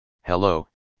Hello,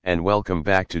 and welcome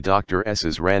back to Dr.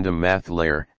 S's Random Math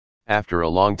Layer, after a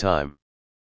long time.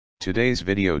 Today's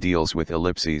video deals with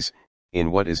ellipses,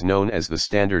 in what is known as the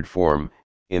standard form,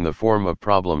 in the form of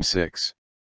problem 6.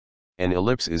 An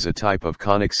ellipse is a type of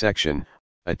conic section,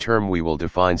 a term we will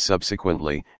define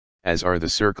subsequently, as are the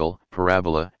circle,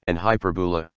 parabola, and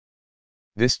hyperbola.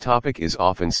 This topic is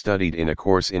often studied in a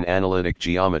course in analytic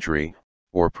geometry,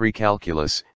 or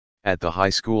precalculus, at the high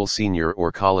school senior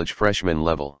or college freshman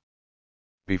level.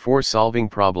 Before solving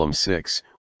problem 6,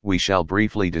 we shall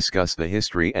briefly discuss the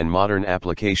history and modern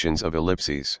applications of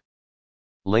ellipses.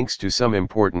 Links to some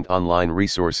important online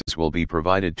resources will be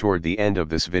provided toward the end of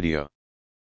this video.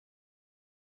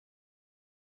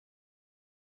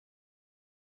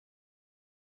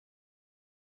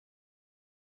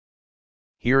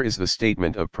 Here is the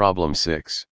statement of problem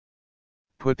 6.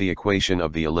 Put the equation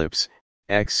of the ellipse,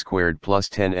 x squared plus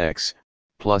 10x,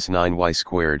 plus 9y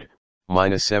squared,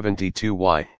 minus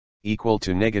 72y, equal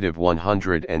to negative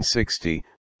 160,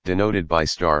 denoted by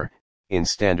star, in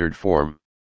standard form.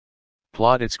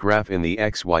 Plot its graph in the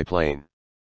xy plane.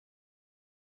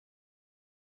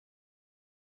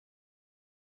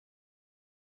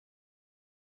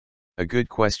 A good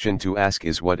question to ask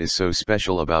is, what is so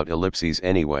special about ellipses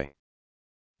anyway?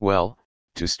 Well,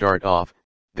 to start off,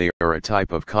 they are a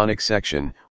type of conic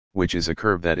section, which is a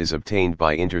curve that is obtained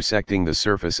by intersecting the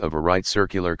surface of a right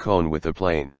circular cone with a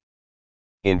plane.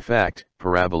 In fact,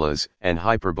 parabolas and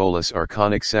hyperbolas are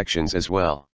conic sections as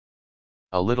well.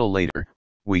 A little later,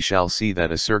 we shall see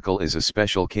that a circle is a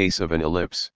special case of an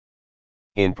ellipse.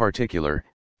 In particular,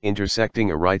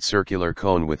 intersecting a right circular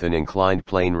cone with an inclined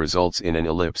plane results in an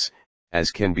ellipse,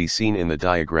 as can be seen in the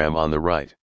diagram on the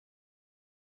right.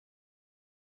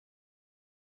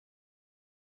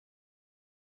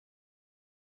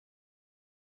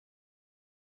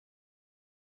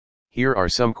 Here are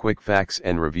some quick facts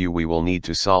and review we will need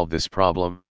to solve this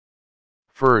problem.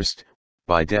 First,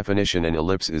 by definition, an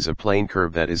ellipse is a plane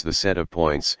curve that is the set of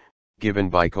points, given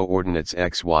by coordinates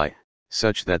x, y,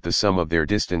 such that the sum of their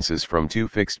distances from two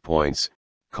fixed points,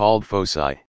 called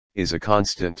foci, is a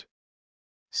constant.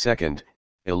 Second,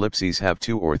 ellipses have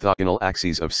two orthogonal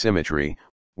axes of symmetry,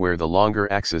 where the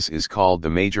longer axis is called the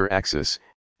major axis,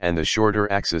 and the shorter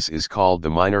axis is called the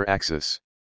minor axis.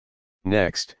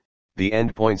 Next, the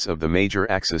endpoints of the major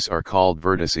axis are called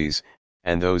vertices,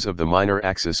 and those of the minor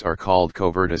axis are called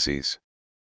covertices.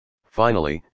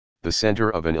 Finally, the center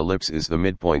of an ellipse is the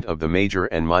midpoint of the major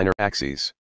and minor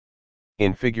axes.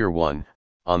 In figure 1,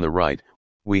 on the right,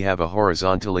 we have a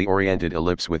horizontally oriented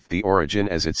ellipse with the origin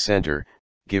as its center,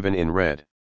 given in red.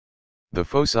 The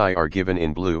foci are given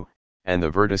in blue, and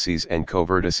the vertices and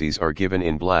covertices are given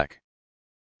in black.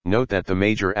 Note that the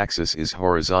major axis is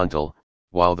horizontal,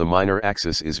 while the minor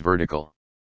axis is vertical.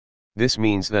 This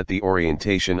means that the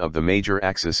orientation of the major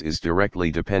axis is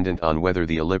directly dependent on whether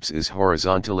the ellipse is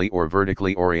horizontally or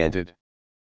vertically oriented.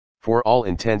 For all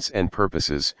intents and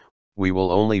purposes, we will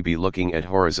only be looking at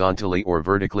horizontally or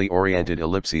vertically oriented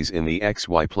ellipses in the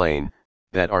xy plane,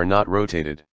 that are not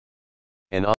rotated.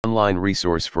 An online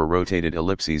resource for rotated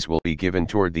ellipses will be given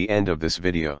toward the end of this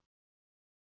video.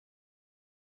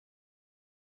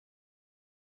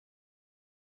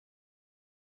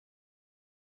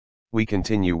 We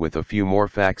continue with a few more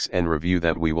facts and review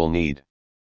that we will need.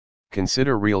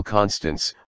 Consider real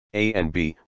constants, a and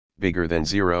b, bigger than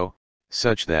 0,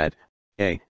 such that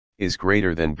a is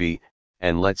greater than b,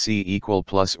 and let c equal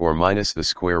plus or minus the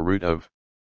square root of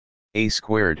a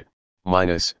squared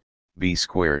minus b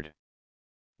squared.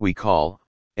 We call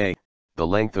a the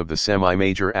length of the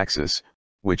semi-major axis,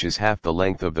 which is half the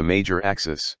length of the major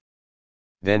axis.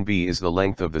 Then b is the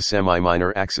length of the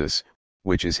semi-minor axis,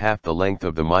 which is half the length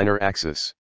of the minor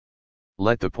axis.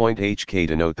 Let the point HK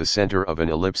denote the center of an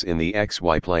ellipse in the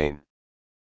xy plane.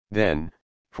 Then,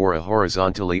 for a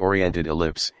horizontally oriented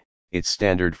ellipse, its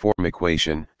standard form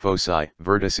equation, foci,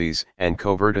 vertices, and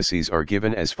covertices are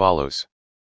given as follows.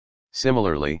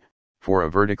 Similarly, for a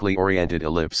vertically oriented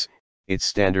ellipse, its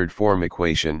standard form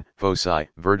equation, foci,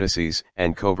 vertices,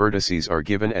 and covertices are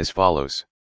given as follows.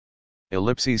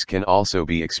 Ellipses can also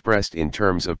be expressed in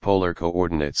terms of polar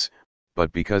coordinates,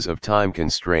 but because of time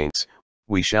constraints,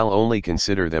 we shall only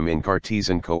consider them in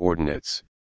Cartesian coordinates.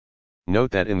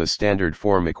 Note that in the standard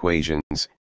form equations,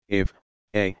 if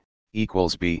a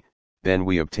equals b, then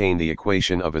we obtain the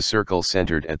equation of a circle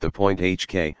centered at the point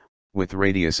hk, with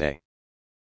radius a.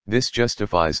 This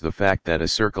justifies the fact that a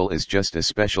circle is just a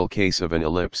special case of an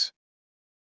ellipse.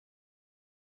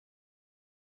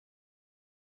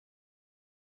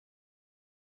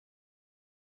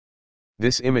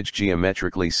 This image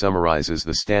geometrically summarizes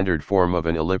the standard form of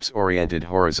an ellipse oriented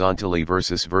horizontally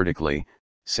versus vertically,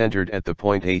 centered at the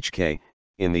point HK,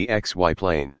 in the xy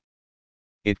plane.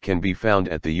 It can be found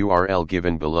at the URL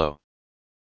given below.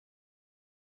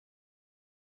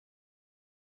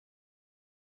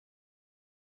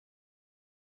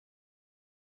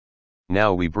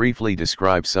 Now we briefly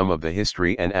describe some of the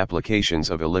history and applications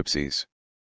of ellipses.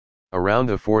 Around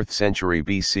the 4th century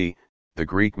BC, the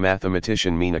Greek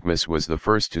mathematician Menaechmus was the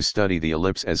first to study the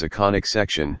ellipse as a conic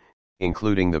section,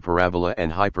 including the parabola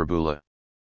and hyperbola.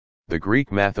 The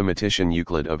Greek mathematician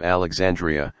Euclid of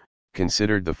Alexandria,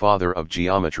 considered the father of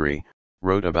geometry,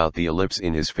 wrote about the ellipse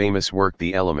in his famous work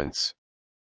The Elements.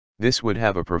 This would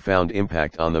have a profound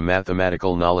impact on the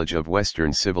mathematical knowledge of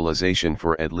Western civilization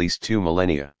for at least 2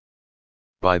 millennia.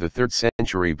 By the 3rd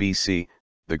century BC,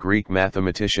 the Greek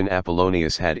mathematician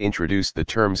Apollonius had introduced the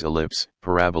terms ellipse,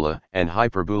 parabola, and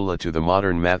hyperbola to the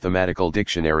modern mathematical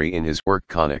dictionary in his work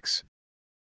Conics.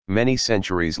 Many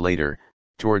centuries later,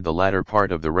 toward the latter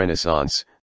part of the Renaissance,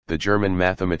 the German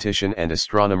mathematician and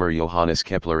astronomer Johannes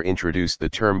Kepler introduced the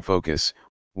term focus,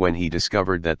 when he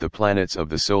discovered that the planets of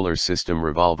the solar system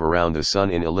revolve around the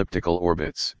Sun in elliptical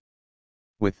orbits.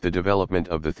 With the development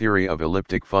of the theory of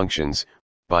elliptic functions,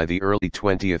 by the early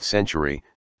 20th century,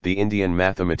 the Indian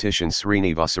mathematician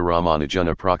Srinivasa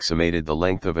Ramanujan approximated the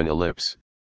length of an ellipse.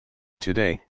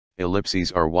 Today,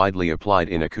 ellipses are widely applied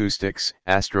in acoustics,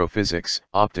 astrophysics,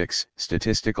 optics,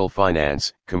 statistical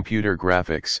finance, computer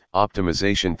graphics,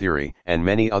 optimization theory, and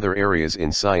many other areas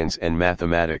in science and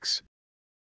mathematics.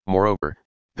 Moreover,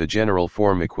 the general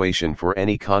form equation for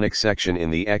any conic section in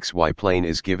the xy plane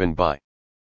is given by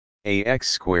ax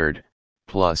squared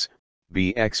plus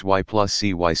bxy plus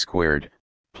cy squared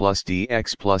plus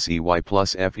dx plus ey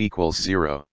plus f equals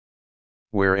 0,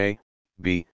 where a,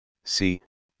 b, c,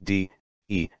 d,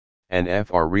 e, and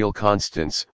f are real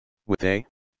constants, with a,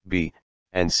 b,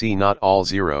 and c not all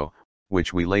 0,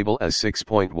 which we label as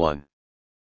 6.1.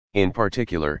 In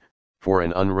particular, for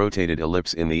an unrotated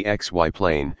ellipse in the xy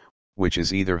plane, which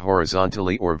is either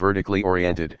horizontally or vertically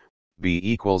oriented, b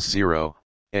equals 0,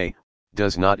 a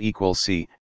does not equal c,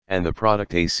 and the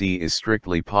product AC is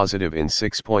strictly positive in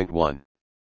 6.1.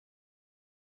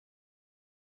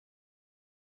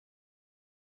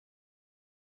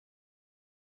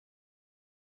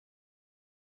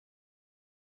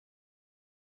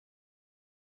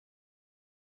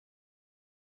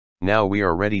 Now we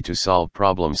are ready to solve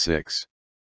problem 6.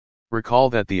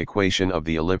 Recall that the equation of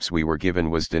the ellipse we were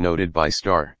given was denoted by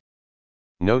star.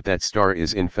 Note that star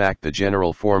is in fact the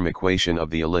general form equation of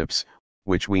the ellipse,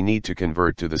 which we need to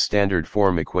convert to the standard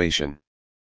form equation.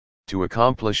 To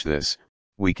accomplish this,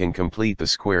 we can complete the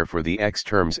square for the x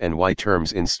terms and y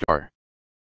terms in star.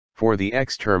 For the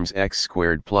x terms x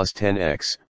squared plus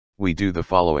 10x, we do the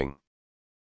following.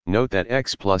 Note that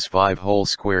x plus 5 whole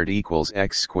squared equals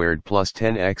x squared plus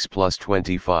 10x plus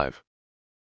 25.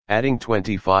 Adding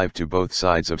 25 to both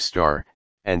sides of star,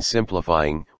 and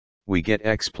simplifying, we get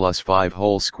x plus 5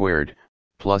 whole squared,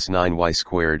 plus 9y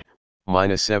squared,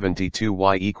 minus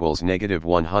 72y equals negative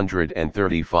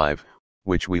 135,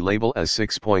 which we label as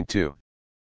 6.2.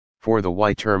 For the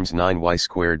y terms 9y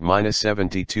squared minus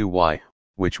 72y,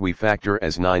 which we factor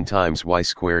as 9 times y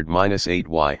squared minus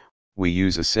 8y, we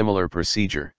use a similar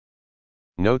procedure.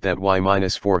 Note that y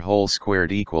minus 4 whole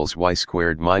squared equals y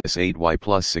squared minus 8y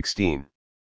plus 16.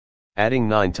 Adding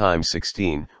 9 times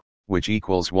 16, which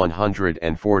equals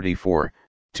 144,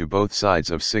 to both sides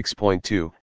of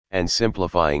 6.2, and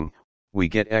simplifying, we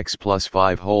get x plus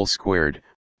 5 whole squared,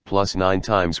 plus 9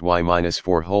 times y minus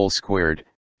 4 whole squared,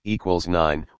 equals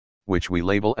 9, which we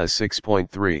label as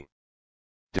 6.3.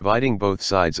 Dividing both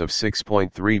sides of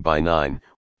 6.3 by 9,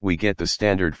 we get the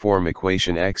standard form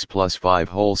equation x plus 5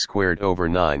 whole squared over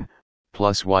 9,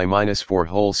 plus y minus 4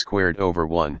 whole squared over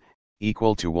 1,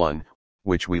 equal to 1,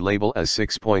 which we label as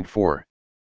 6.4.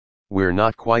 We're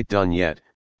not quite done yet,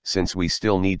 since we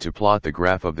still need to plot the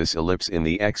graph of this ellipse in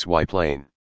the xy plane.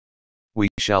 We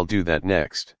shall do that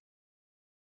next.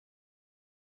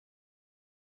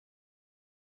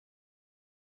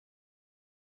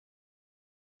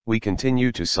 We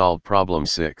continue to solve problem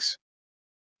 6.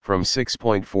 From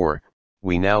 6.4,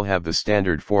 we now have the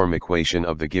standard form equation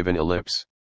of the given ellipse.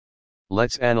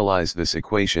 Let's analyze this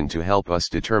equation to help us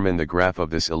determine the graph of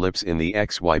this ellipse in the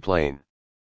xy plane.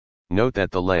 Note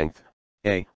that the length,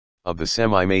 a, of the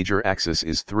semi-major axis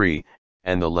is 3,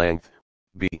 and the length,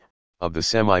 b, of the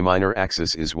semi-minor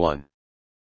axis is 1.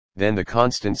 Then the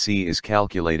constant c is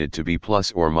calculated to be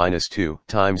plus or minus 2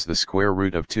 times the square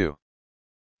root of 2.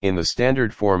 In the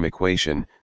standard form equation,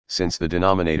 since the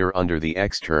denominator under the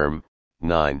x term,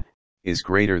 9, is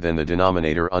greater than the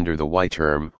denominator under the y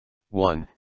term, 1,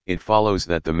 it follows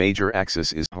that the major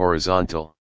axis is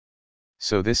horizontal.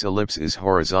 So this ellipse is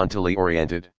horizontally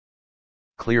oriented.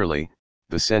 Clearly,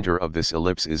 the center of this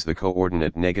ellipse is the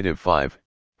coordinate -5,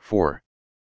 4.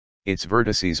 Its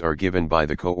vertices are given by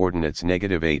the coordinates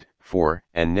 -8, 4,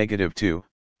 and -2,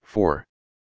 4.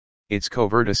 Its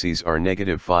covertices are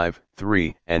 -5,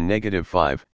 3, and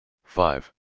 -5,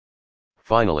 5.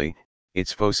 Finally,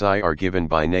 its foci are given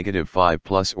by -5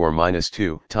 plus or minus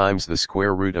 2 times the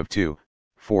square root of 2,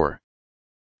 4.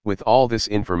 With all this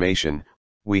information,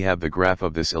 we have the graph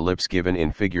of this ellipse given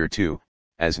in figure 2,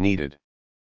 as needed.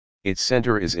 Its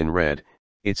center is in red,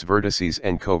 its vertices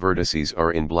and covertices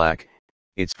are in black,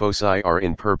 its foci are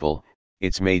in purple,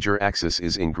 its major axis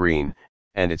is in green,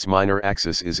 and its minor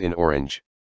axis is in orange.